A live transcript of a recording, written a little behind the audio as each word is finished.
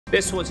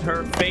This was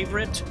her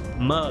favorite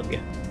mug.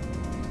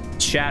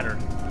 Shattered.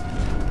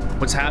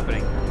 What's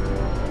happening?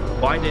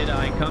 Why did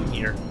I come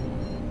here?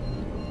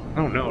 I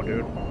don't know,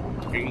 dude.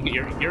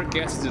 Your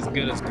guess is as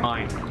good as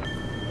mine.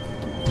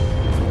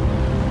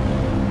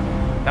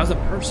 That was a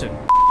person.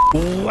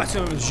 What's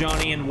up, it's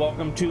Johnny, and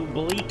welcome to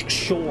Bleak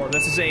Shore.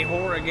 This is a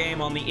horror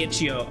game on the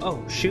itch.io.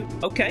 Oh, shoot.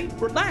 Okay,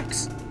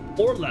 relax.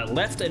 Orla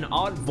left an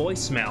odd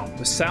voicemail.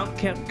 The sound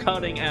kept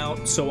cutting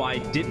out, so I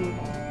didn't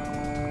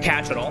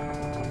catch it all.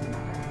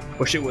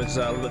 Wish it was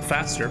a little bit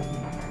faster.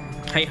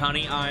 Hey,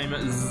 honey, I'm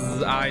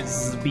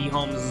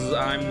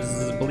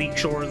Bleak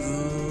Shore.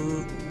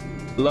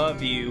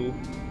 Love you.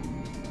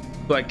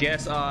 So I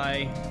guess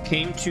I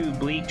came to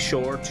Bleak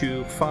Shore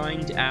to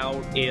find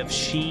out if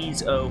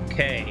she's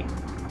okay.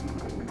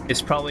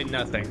 It's probably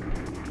nothing.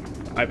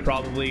 I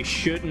probably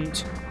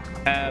shouldn't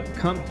have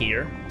come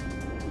here,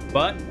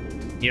 but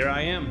here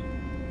I am.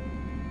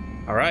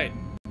 All right.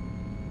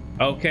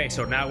 Okay,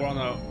 so now we're on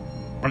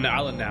the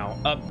island now.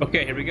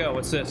 Okay, here we go.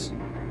 What's this?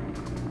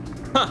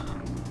 Huh?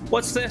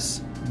 What's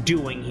this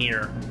doing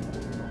here?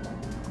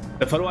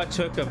 The photo I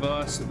took of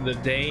us the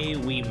day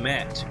we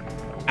met,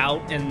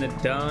 out in the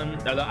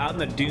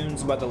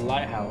dunes by the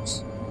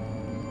lighthouse.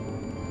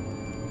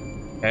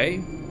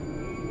 Okay.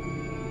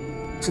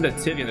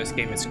 Sensitivity in this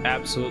game is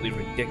absolutely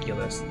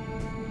ridiculous.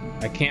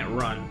 I can't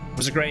run. It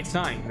was a great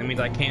sign. That means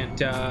I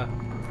can't.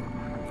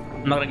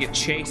 I'm not gonna get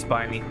chased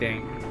by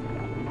anything.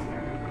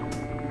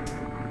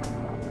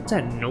 What's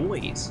that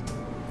noise?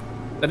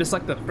 That is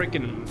like the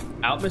freaking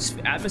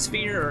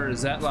atmosphere, or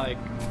is that like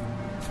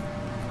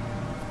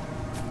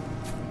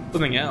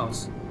something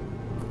else?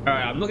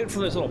 Alright, I'm looking for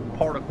those little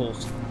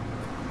particles.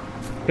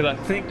 Because I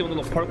think the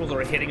little particles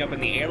are hitting up in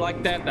the air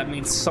like that, that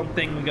means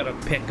something we gotta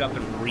pick up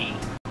and read.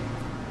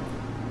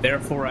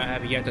 Therefore, I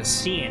have yet to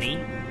see any.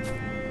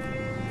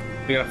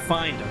 We gotta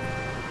find them.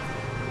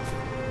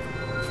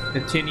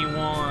 Continue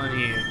on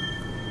here.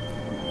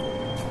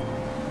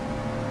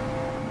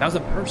 That was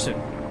a person.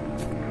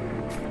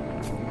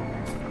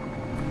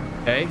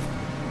 Okay.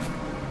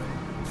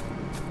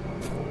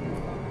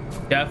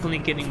 Definitely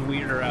getting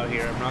weirder out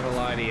here, I'm not gonna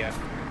lie to you.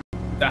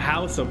 The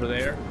house over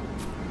there.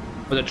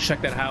 I'm gonna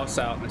check that house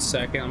out in a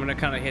second. I'm gonna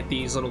kind of hit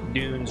these little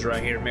dunes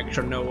right here, make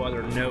sure no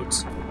other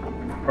notes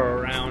are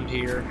around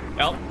here.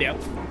 Oh, yep.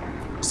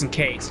 Just in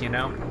case, you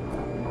know?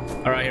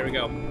 Alright, here we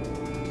go.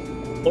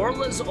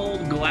 Orla's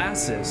old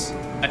glasses.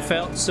 I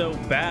felt so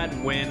bad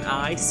when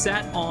I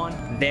sat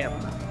on them.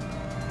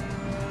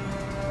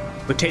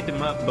 Would take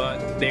them up,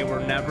 but they were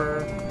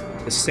never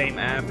the same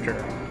after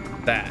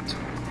that.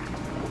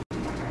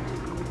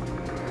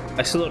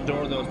 I still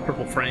adore those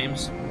purple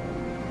frames.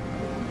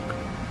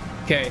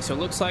 Okay, so it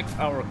looks like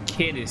our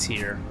kid is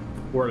here.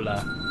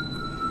 Orla.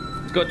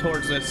 Let's go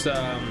towards this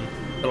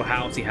little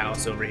housey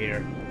house over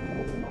here.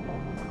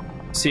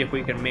 See if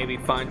we can maybe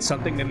find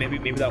something. That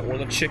maybe that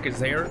Orla chick is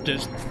there,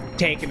 just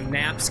taking a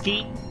nap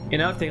ski. You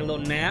know, taking a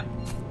little nap.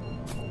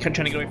 Kind of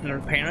trying to get away from their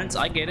parents.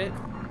 I get it.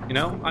 You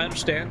know, I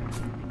understand.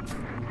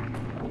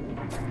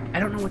 I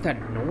don't know what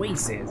that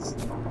noise is.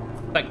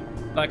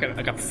 Like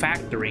a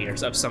factory or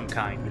of some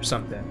kind or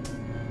something.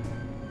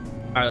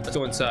 All right, let's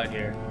go inside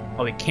here.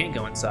 Oh, we can't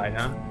go inside,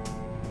 huh?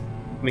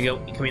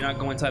 Can we not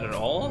go inside at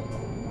all?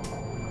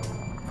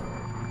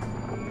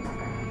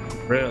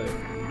 Really?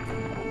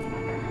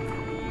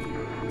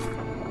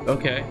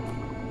 Okay.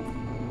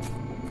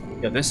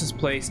 Yeah, this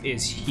place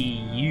is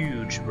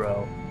huge,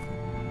 bro.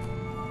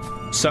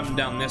 Something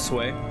down this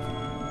way.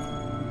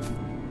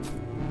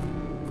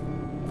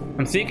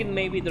 I'm thinking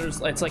maybe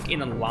it's like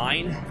in a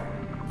line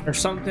or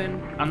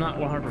something. I'm not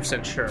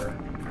 100% sure.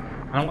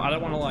 I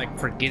don't want to like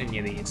forget any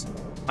of these.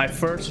 My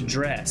first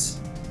dress.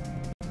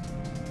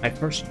 My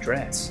first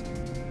dress.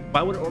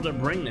 Why would Orla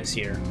bring this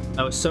here?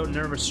 I was so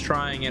nervous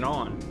trying it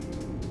on.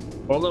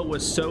 Orla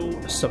was so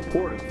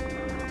supportive.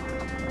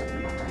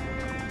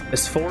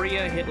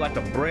 Dysphoria hit like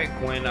a brick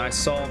when I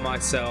saw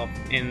myself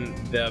in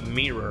the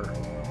mirror.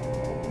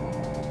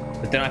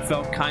 But then I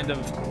felt kind of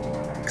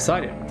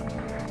excited.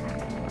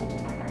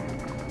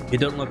 You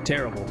don't look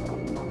terrible.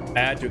 I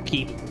had to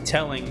keep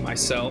telling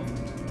myself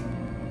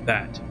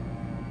that.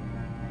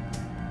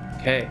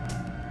 Okay.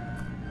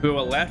 We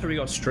go left or we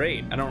go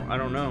straight? I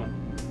don't know.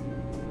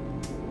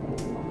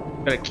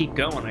 Gotta keep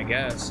going, I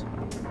guess.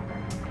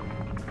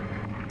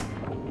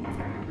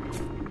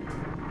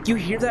 Do you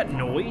hear that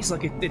noise?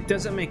 Like it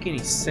doesn't make any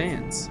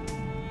sense.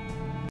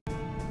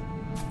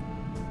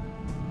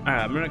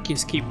 Alright, I'm gonna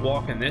just keep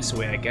walking this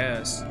way, I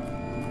guess.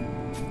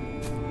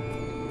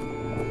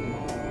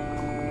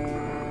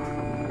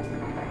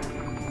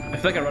 I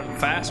feel like I run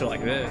faster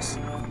like this.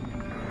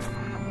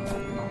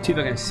 See if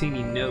I can see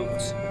any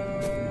notes.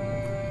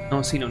 I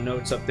don't see no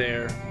notes up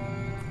there.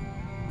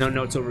 No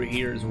notes over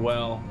here as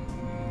well.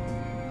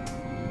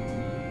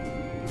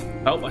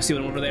 Oh, I see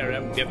one over there.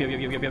 Yep.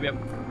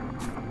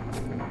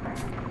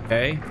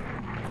 Okay.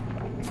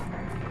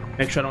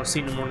 Make sure I don't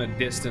see no more in the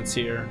distance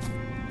here.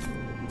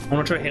 I'm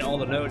gonna try to hit all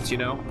the notes, you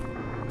know.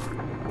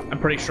 I'm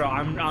pretty sure.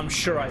 I'm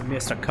sure I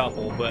missed a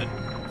couple, but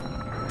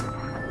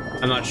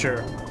I'm not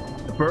sure.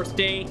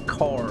 birthday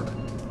card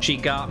she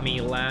got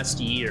me last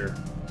year.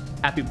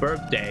 Happy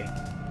birthday,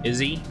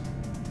 Izzy.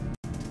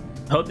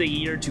 Hope the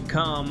year to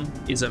come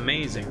is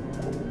amazing.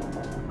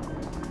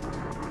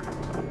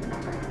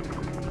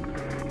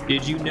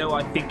 Did you know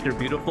I think you're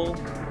beautiful?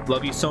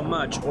 Love you so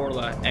much,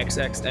 Orla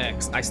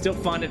XXX. I still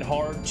find it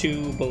hard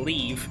to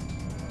believe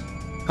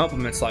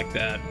compliments like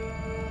that.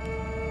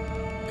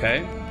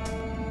 Okay.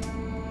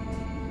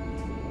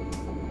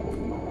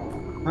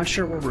 Not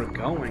sure where we're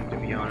going, to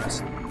be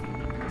honest.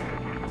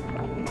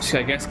 So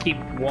I guess keep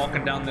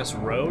walking down this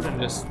road and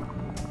just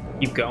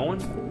keep going.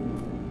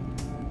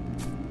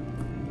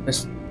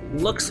 This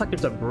looks like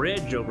there's a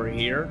bridge over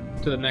here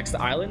to the next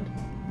island.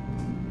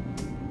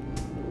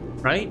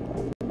 Right?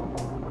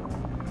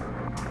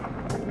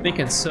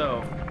 Thinking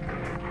so.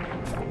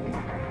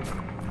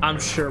 I'm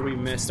sure we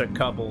missed a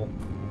couple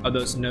of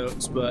those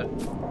notes, but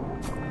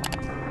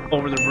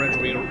over the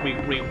bridge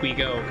we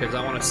go, because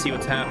I want to see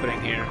what's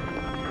happening here.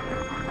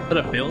 Is that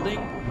a building?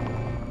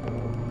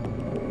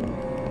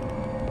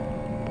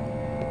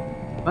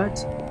 What?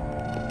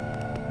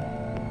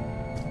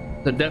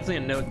 There's definitely a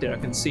note there, I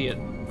can see it.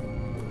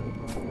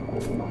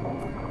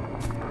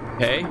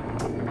 Okay.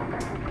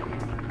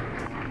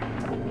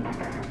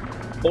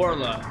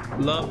 Orla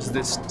loves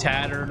this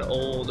tattered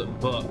old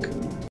book.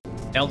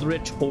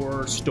 Eldritch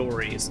Horror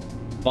Stories,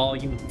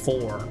 Volume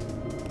 4.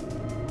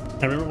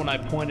 I remember when I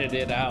pointed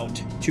it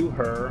out to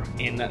her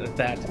in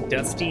that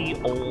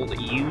dusty old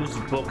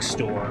used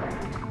bookstore.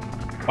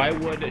 Why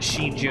would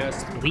she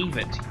just leave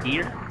it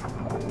here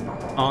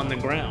on the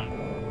ground?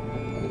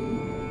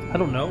 I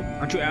don't know. Why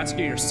don't you ask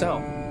her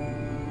yourself?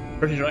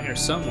 Or she's right here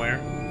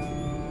somewhere.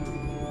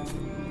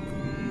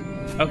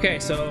 Okay,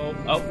 so...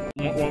 oh,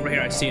 one over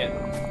here, I see it.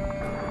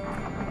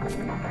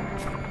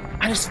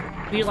 I just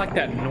feel like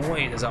that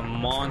noise is a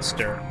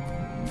monster.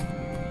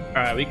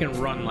 Alright, we can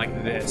run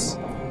like this.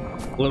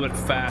 A little bit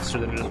faster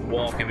than just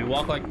walking. We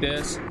walk like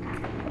this.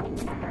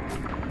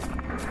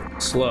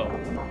 Slow.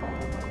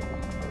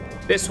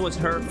 This was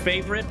her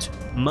favorite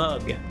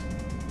mug.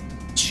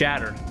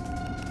 Shattered.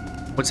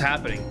 What's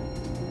happening?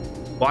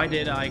 Why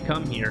did I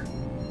come here?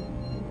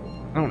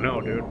 I don't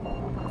know, dude.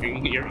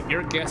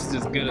 Your guess is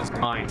as good as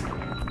mine,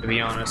 to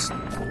be honest.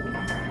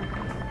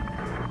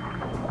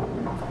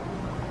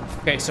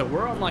 Okay, so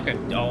we're on like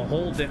a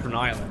whole different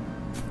island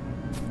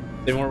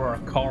than where our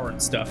car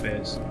and stuff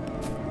is.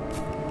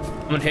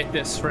 I'm gonna hit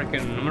this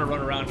frickin'... I'm gonna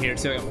run around here and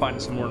see if I can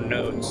find some more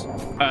nodes.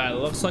 It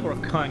looks like we're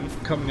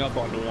coming up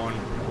onto one.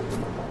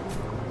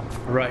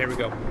 Right, here we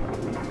go.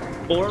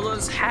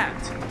 Orla's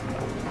hat.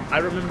 I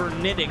remember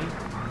knitting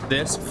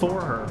this for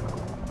her.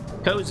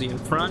 Cozy in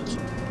front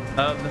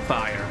of the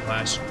fire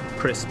last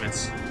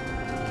Christmas.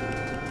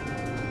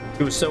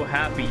 She was so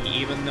happy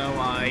even though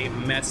I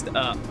messed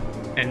up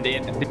and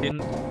it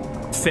didn't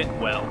fit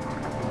well.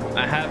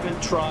 I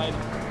haven't tried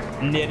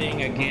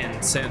knitting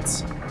again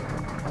since.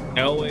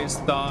 I always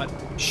thought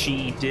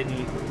she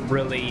didn't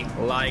really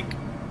like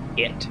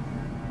it.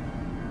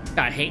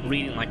 I hate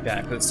reading like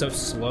that because it's so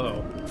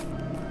slow.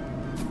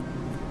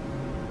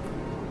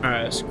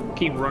 Alright, let's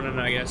keep running,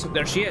 I guess.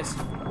 There she is.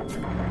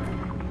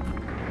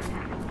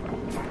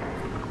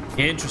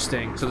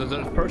 Interesting. So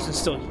the person's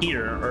still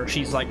here, or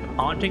she's like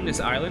haunting this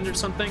island or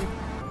something?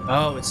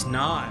 Oh, it's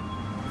not.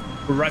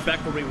 We're right back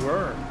where we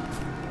were.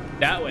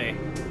 That way.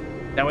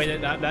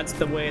 That's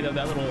the way that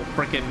little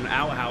freaking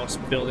outhouse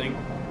building,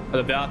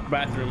 or the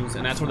bathrooms,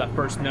 and that's where that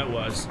first note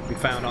was we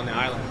found on the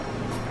island.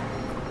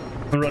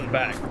 I'm running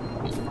back.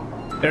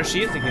 There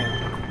she is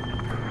again.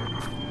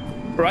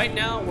 Right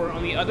now, we're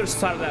on the other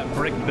side of that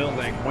brick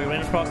building. When we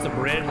went across the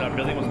bridge, that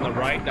building was on the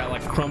right, that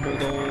like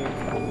crumbled old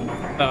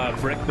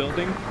brick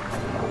building.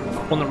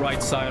 On the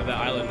right side of the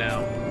island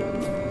now.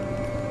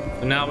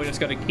 And now we just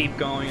gotta keep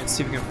going and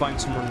see if we can find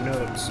some more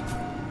nodes.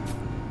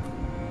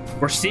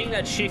 We're seeing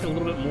that shake a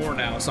little bit more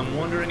now, so I'm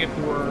wondering if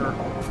we're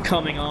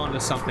coming on to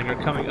something or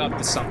coming up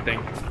to something.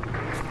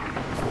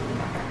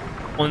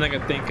 One thing I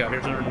can think of,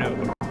 here's another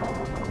note.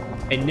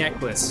 A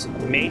necklace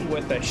made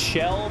with a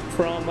shell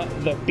from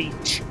the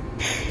beach.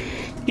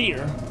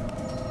 Here.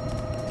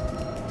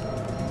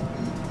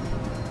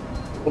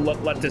 We'll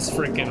let this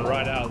freaking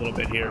ride out a little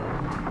bit here.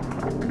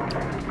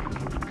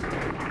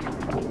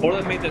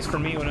 Orla made this for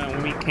me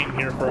when we came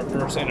here for our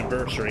first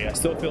anniversary. I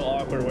still feel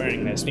awkward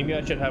wearing this. Maybe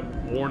I should have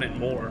worn it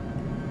more.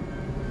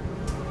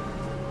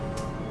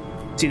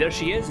 See, there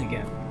she is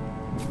again.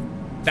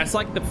 That's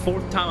like the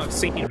 4th time I've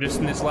seen her just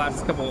in this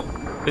last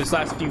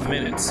few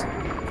minutes.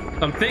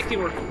 I'm thinking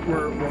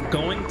we're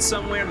going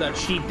somewhere that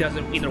she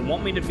doesn't either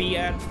want me to be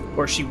at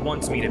or she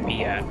wants me to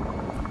be at.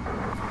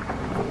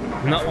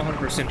 I'm not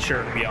 100%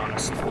 sure, to be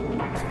honest.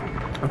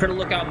 I'm trying to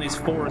look out in these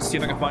forests, see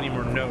if I can find any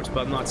more notes,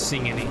 but I'm not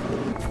seeing any.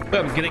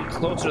 But I'm getting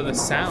closer to the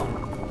sound.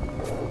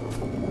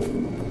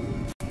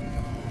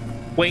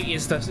 Wait,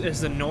 is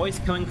the noise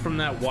coming from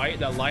that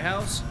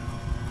lighthouse?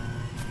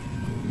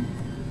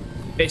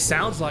 It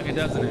sounds like it,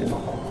 doesn't it?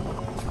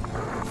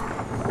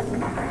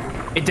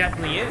 It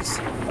definitely is.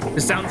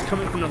 The sound's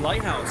coming from the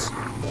lighthouse.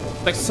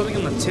 Like something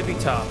on the tippy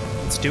top.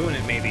 It's doing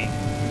it, maybe.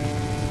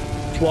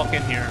 Let's walk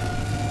in here.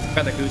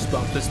 Got the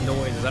goosebumps. This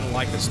noise. I don't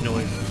like this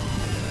noise.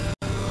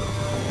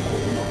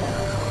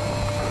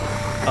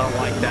 I don't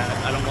like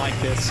that. I don't like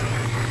this.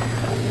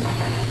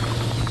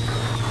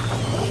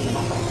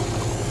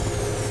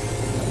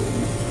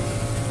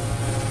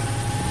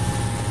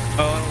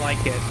 Oh, I don't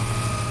like it.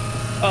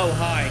 Oh,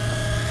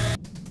 hi.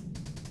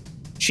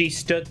 She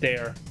stood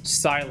there,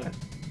 silent,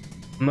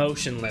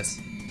 motionless,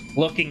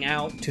 looking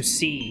out to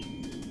sea.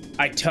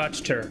 I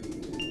touched her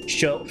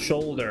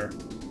shoulder.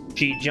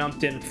 She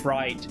jumped in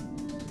fright.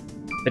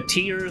 The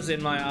tears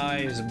in my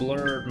eyes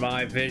blurred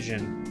my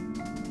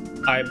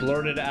vision. I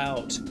blurted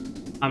out,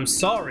 "I'm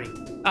sorry.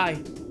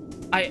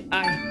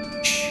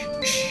 Shh,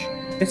 shh.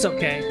 It's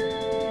okay,"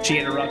 she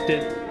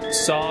interrupted,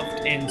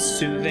 soft and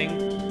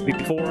soothing.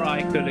 Before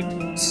I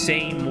could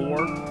say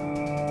more,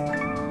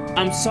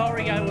 "I'm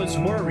sorry, I was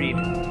worried."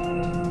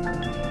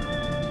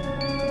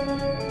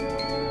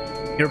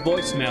 Your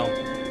voicemail.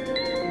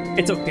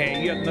 It's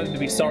okay, you have nothing to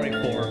be sorry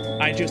for.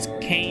 I just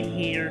came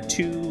here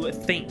to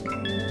think.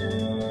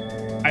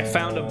 I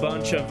found a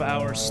bunch of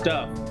our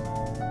stuff.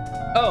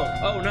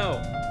 Oh no.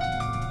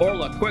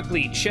 Orla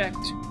quickly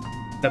checked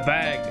the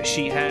bag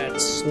she had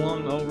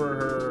slung over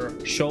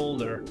her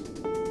shoulder.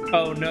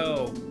 Oh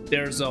no,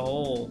 there's a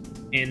hole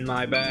in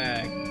my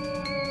bag.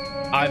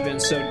 I've been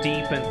so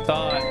deep in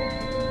thought,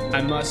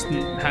 I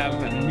mustn't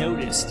have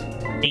noticed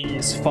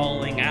things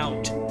falling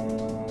out.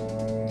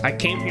 I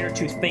came here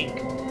to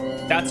think,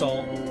 that's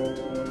all.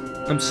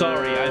 I'm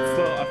sorry,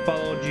 I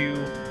followed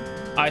you.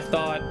 I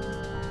thought,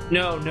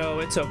 no,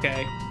 it's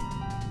okay.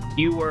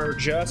 You were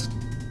just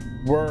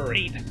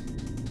worried.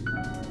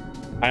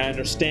 I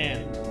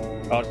understand.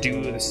 I'll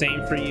do the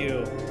same for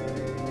you.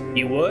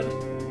 You would?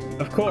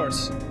 Of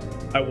course,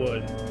 I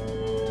would.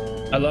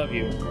 I love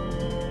you.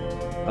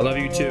 I love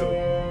you too.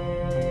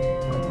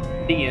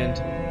 The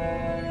end.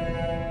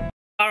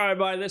 Alright,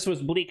 bye. This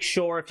was Bleak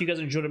Shore. If you guys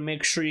enjoyed it,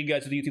 make sure you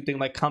guys do the YouTube thing,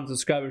 like, comment,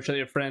 subscribe, and share with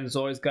your friends. As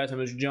always, guys, I'm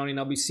Mr. Joni, and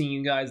I'll be seeing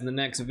you guys in the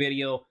next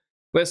video.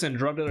 Listen,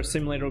 Drug Dealer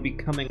Simulator will be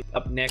coming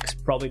up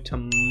next, probably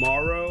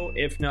tomorrow,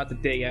 if not the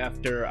day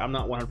after. I'm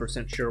not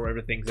 100% sure where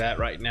everything's at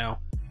right now.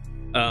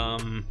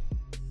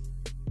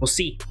 We'll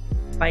see.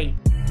 Bye.